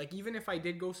anywhere. Like, even if I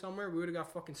did go somewhere, we would have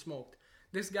got fucking smoked.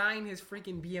 This guy in his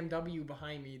freaking BMW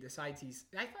behind me decides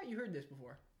I thought you heard this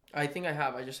before. I think I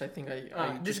have. I think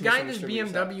I This just guy in his misunderstood what you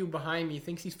said. BMW behind me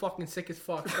thinks he's fucking sick as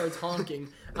fuck, starts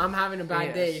honking. I'm having a bad Yeah,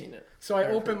 I've day. seen it. So I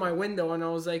opened my window and I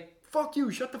was like, fuck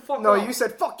you, shut the fuck No, up. you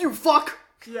said "fuck you, fuck."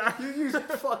 Yeah. You used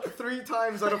 "fuck" 3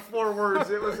 times out of 4 words.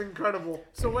 It was incredible.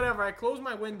 So whatever, I close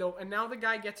my window and now the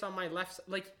guy gets on my left side.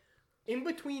 Like, in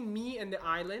between me and the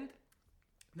island,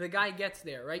 the guy gets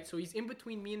there, right? So he's in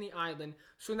between me and the island.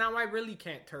 So now I really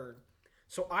can't turn.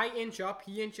 So I inch up,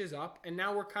 he inches up, and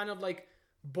now we're kind of like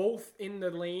both in the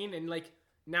lane. And like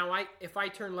now, if I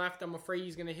turn left, I'm afraid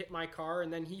he's gonna hit my car.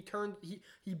 And then he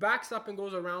backs up and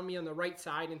goes around me on the right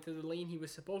side into the lane he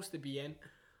was supposed to be in.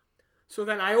 So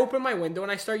then I open my window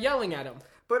and I start yelling at him.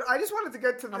 But I just wanted to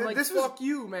get to I'm like, this. "Fuck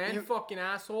you, man, you fucking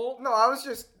asshole!" No, I was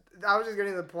just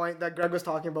getting to the point that Greg was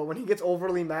talking about. When he gets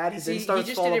overly mad, his See, thing starts he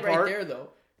just falling did it right apart. there, though.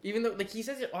 Even though, like, he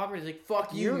says it awkward. He's like,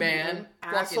 fuck you, man.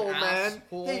 Asshole, Fucking man.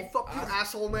 asshole. Hey, fuck you,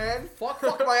 asshole, man. Fuck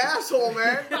My asshole,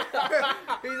 man.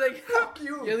 He's like, Fuck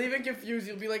you. You'll even confused.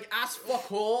 You'll be like, ass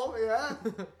fuckhole. Yeah.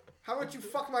 How about you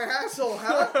fuck my asshole,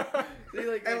 huh? He's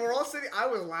like, And we're all sitting. I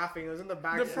was laughing. It was in the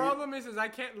back The seat. problem is I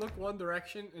can't look one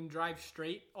direction and drive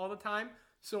straight all the time.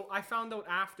 So I found out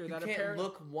after you that can't apparently,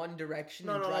 look one direction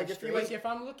No, and no, drive like, if you, straight. like if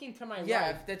I'm looking to my yeah,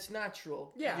 right, if that's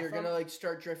natural. Yeah, you're if I'm- gonna like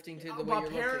start drifting to the way but you're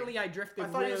apparently looking. I drifted I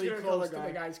thought he was really gonna kill close the to guy.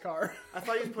 the guy's car. I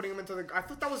thought he was putting him into the. I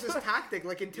thought that was his tactic,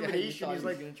 like Yeah, you intimidation. thought He's he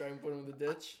was like, gonna try and put him in the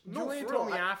ditch. no, Julian for told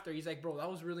real, me I- after, he's like, bro, that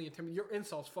was really intimidating. Your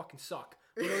insults fucking suck.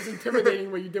 But it was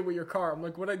intimidating what you did with your car. I'm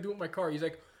like, what'd I do with my car? He's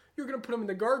like, you're gonna put him in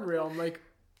the guardrail. I'm like,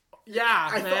 yeah,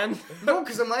 I man. thought, no,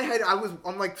 because in my head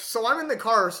I'm like, so I'm in the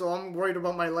car, so I'm worried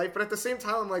about my life. But at the same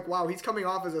time, I'm like, wow, he's coming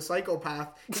off as a psychopath.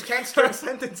 He can't string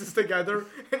sentences together,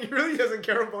 and he really doesn't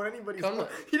care about anybody's. Come on.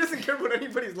 He doesn't care about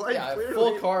anybody's life. Yeah, clearly.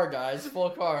 full car, guys. Full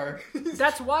car.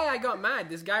 That's why I got mad.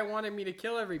 This guy wanted me to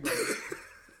kill everybody.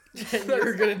 And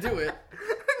you're gonna do it.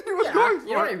 He was Yeah, going You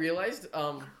know for what I it. realized?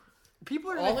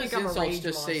 People are All gonna his think I'm a insults rage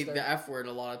just say monster. the F word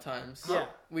a lot of times. Yeah.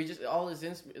 We just all his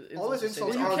insults. All his just say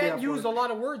insults the You are F the can't F use word. a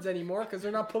lot of words anymore because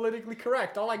they're not politically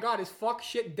correct. All I got is fuck,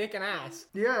 shit, dick, and ass.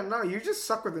 Yeah, no, you just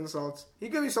suck with insults. You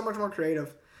can be so much more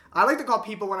creative. I like to call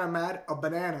people when I'm mad a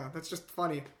banana. That's just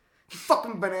funny. You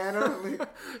fucking banana. Like,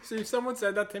 So if someone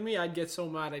said that to me, I'd get so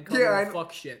mad. I'd call Yeah, I them know.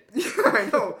 fuck shit. yeah, I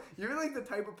know. You're like the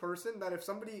type of person that if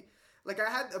somebody, like I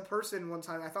had a person one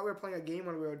time. I thought we were playing a game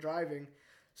when we were driving,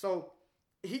 so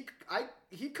he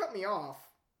cut me off.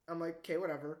 I'm like, okay,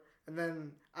 whatever. And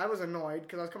then I was annoyed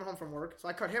because I was coming home from work, so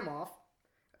I cut him off.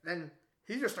 Then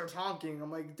he just starts honking.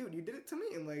 I'm like, dude, you did it to me.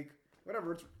 And like,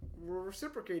 whatever, we're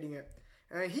reciprocating it.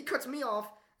 And he cuts me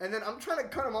off, and then I'm trying to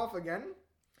cut him off again.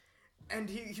 And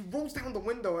he rolls down the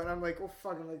window, and I'm like, oh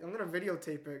fuck, I'm gonna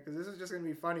videotape it because this is just gonna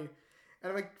be funny. And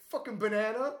I'm like, fucking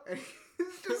banana, and he's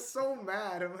just so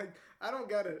mad. I'm like, I don't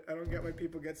get it. I don't get why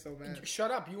people get so mad.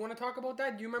 Shut up. You want to talk about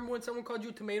that? Do you remember when someone called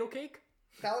you tomato cake?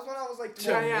 That was when I was like,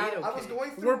 Tomato I was cake.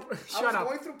 going through. We're- I shut was up.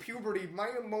 going through puberty. My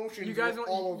emotions You guys, were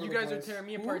all over you the guys are place. tearing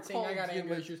me Who apart saying I called got you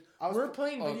anger the- issues. I was- We're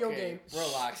playing video Okay, games.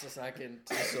 relax a second.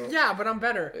 So, Yeah, but I'm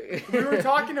better. We were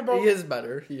talking about. he is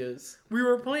better. He is. We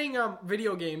were playing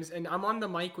video games, and I'm on the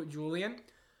mic with Julian,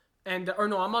 and or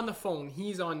no, I'm on the phone.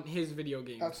 He's on his video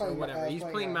games or playing- whatever. He's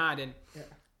playing, playing Madden, yeah.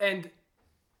 and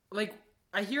like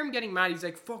I hear him getting mad. He's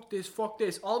like, "Fuck this, fuck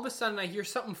this." All of a sudden, I hear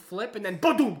something flip, and then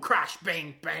boom, crash,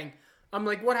 bang, bang. I'm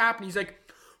like, "What happened?" He's like,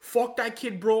 "Fuck that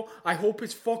kid, bro. I hope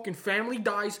his fucking family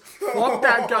dies. Fuck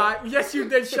that guy." Yes, you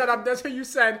did. Shut up. That's what you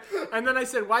said. And then I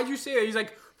said, "Why'd you say that?" He's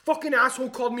like, "Fucking asshole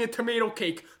called me a tomato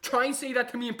cake. Try and say that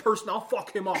to me in person. I'll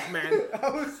fuck him up, man." I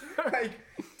was like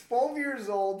 12 years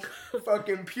old,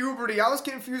 fucking puberty. I was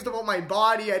confused about my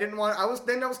body. I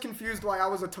was confused why I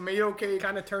was a tomato cake.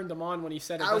 Kind of turned him on when he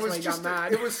said it. I That's was why he just, got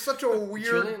mad. it was such a weird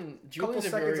Julian's couple a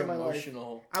seconds very of my life.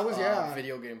 emotional. I was, yeah.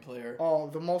 Video game player.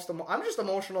 Oh, I'm just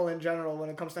emotional in general when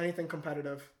it comes to anything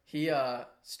competitive. He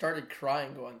started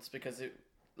crying once because it.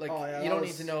 Like, Oh, yeah, you that don't was-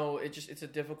 need to know. It's a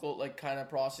difficult like kind of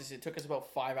process. It took us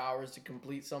about 5 hours to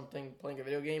complete something playing a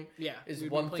video game. Yeah, It's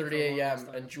we've been playing for a 1:30 long a.m.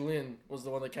 time. and Julian was the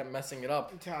one that kept messing it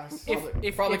up. Yes.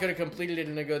 Probably could have completed it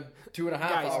in a good 2.5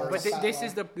 Guys, hours. but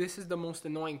That this is the most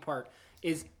annoying part.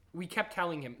 Is we kept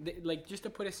telling him like just to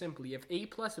put it simply, if A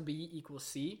plus B equals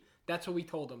C, that's what we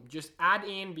told him. Just add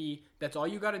A and B. That's all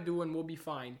you got to do, and we'll be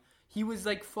fine. He was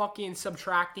like fucking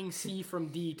subtracting C from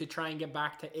D to try and get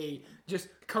back to A. Just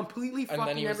completely And then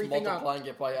fucking he was everything up. multiplying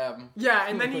it by M. Yeah,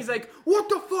 and then he's like, what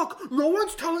the fuck? No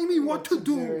one's telling me what to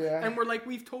do. yeah. And we're like,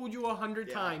 we've told you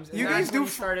 100 times. And You that's guys when do he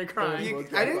started crying.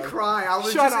 I didn't cry. I was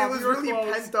Shut just, up, it was you were really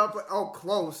close. pent up. Oh,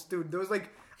 close, dude. There was like,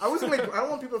 I wasn't like, I don't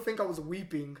want people to think I was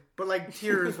weeping, but like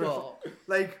tears were, Well,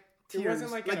 like It tears.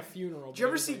 wasn't like at a funeral. Did you but ever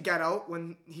it was see like- Get Out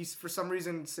when he's for some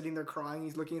reason sitting there crying?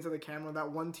 He's looking into the camera.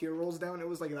 That one tear rolls down. It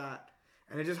was like that,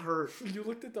 and it just hurt. You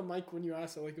looked at the mic when you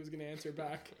asked it like it was going to answer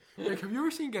back. Like, have you ever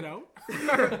seen Get Out?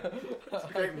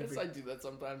 I guess I do that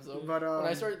sometimes though. But, when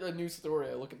I start a new story,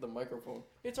 I look at the microphone.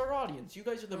 It's our audience. You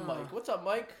guys are the mic. What's up,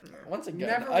 Mike? Once again,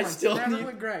 Never I once. still Never need.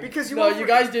 with Greg. Because you No, over- you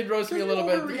guys did roast me a little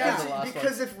bit overreact. because of the last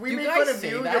because one. if we You make guys fun of say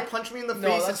you, that. you'll punch me in the No,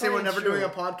 face and that's say not we're even never true. doing a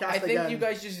podcast I think again. you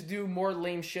guys just do more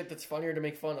lame shit that's funnier to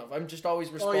make fun of. I'm just always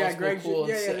Oh, responsible, yeah, Greg. cool,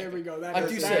 Yeah, and yeah, sick. there we go. That I'm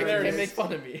is- too that- sick. You there it can't is. make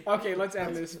fun of me. Okay, let's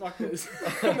end this. Fuck this.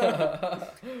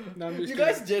 No, I'm just You kidding.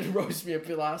 guys did roast me a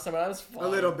bit last time, and I was fine. A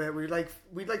little bit. We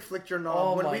like flicked your knob.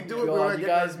 Oh when my we do it, god, we were you getting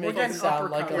guys our- make getting it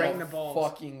sound like uppercut right in I'm the a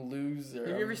balls. fucking loser.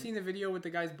 Have you ever seen the video with the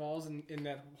guy's balls in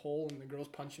that hole and the girl's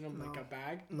punching him like a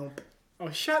bag? No. Oh,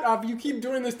 shut up. You keep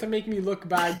doing this to make me look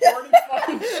bad. You already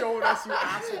fucking showed us, you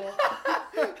asshole.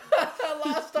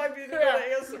 Last time you did an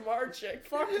ASMR chick.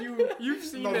 Fuck you. You've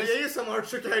seen No, the this. ASMR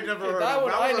trick I never heard That of.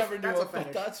 one That I was never knew that's a of,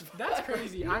 but fetish. That's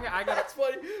crazy. I got. That's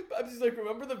funny. I'm just like,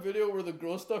 remember the video where the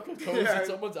girl stuck her toes Yeah. in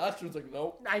someone's ass? She was like,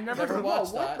 nope. I never Never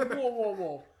watched whoa, that.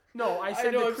 Whoa. No, I I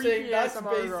said know, the I'm creepy saying that's ASMR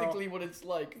girl. basically what it's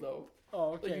like, though.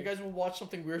 Oh, okay. Like, you guys will watch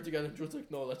something weird together, and Drew's like,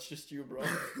 no, that's just you, bro.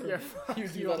 Yeah, fuck You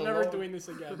do you. that I'm never alone. doing this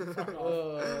again. Fuck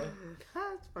off.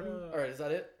 That's funny. Alright, is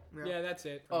that it? Yeah, that's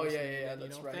it. for Oh, yeah, listening yeah, again,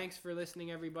 that's right. Thanks for listening,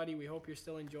 everybody. We hope you're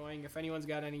still enjoying. If anyone's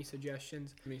got any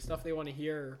suggestions, I mean, stuff they want to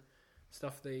hear, or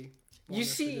stuff they want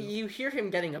us to do. you hear him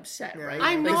getting upset, Yeah. right?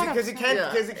 I'm not Because he can't Yeah.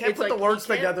 because he can't It's put the like, words he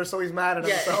can't- together, so he's mad at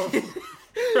Yeah. himself.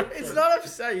 It's not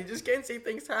upset. You just can't say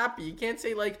things happy. You can't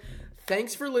say, like,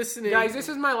 thanks for listening. Guys, this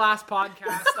is my last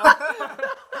podcast.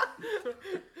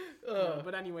 No,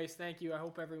 but anyways, thank you. I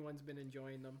hope everyone's been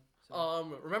enjoying them.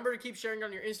 So. Remember to keep sharing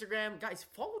on your Instagram. Guys,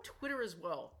 follow Twitter as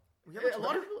well. We have a A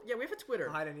lot of people, we have a Twitter.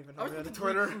 I didn't even I know was we had a thinking-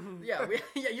 Twitter.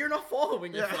 Yeah, you're not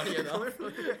following it, Yeah. funny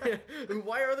enough.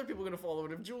 Why are other people going to follow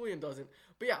it if Julian doesn't?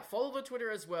 But yeah, follow the Twitter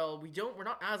as well. We're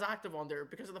not as active on there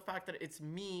because of the fact that it's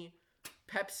me,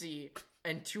 Pepsi,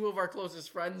 and two of our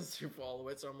closest friends who follow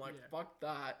it. So I'm like, fuck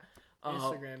that.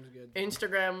 Instagram's good.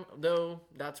 Instagram, though,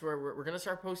 that's where we're going to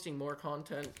start posting more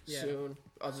content Yeah. soon,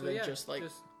 other So than yeah, just like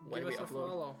when give we us a upload.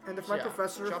 follow. And if my Yeah,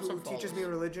 professor drop who some teaches follows.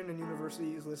 me religion in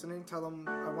university is listening, tell him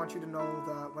I want you to know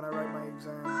that when I write my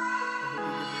exam, I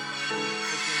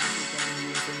hope you give me a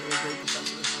 90. You're a great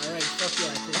professor. All right, fuck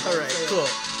yeah. I think All I'll right, say it. cool.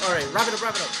 All right, wrap it up.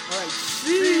 All right,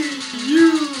 See you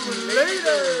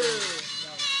later.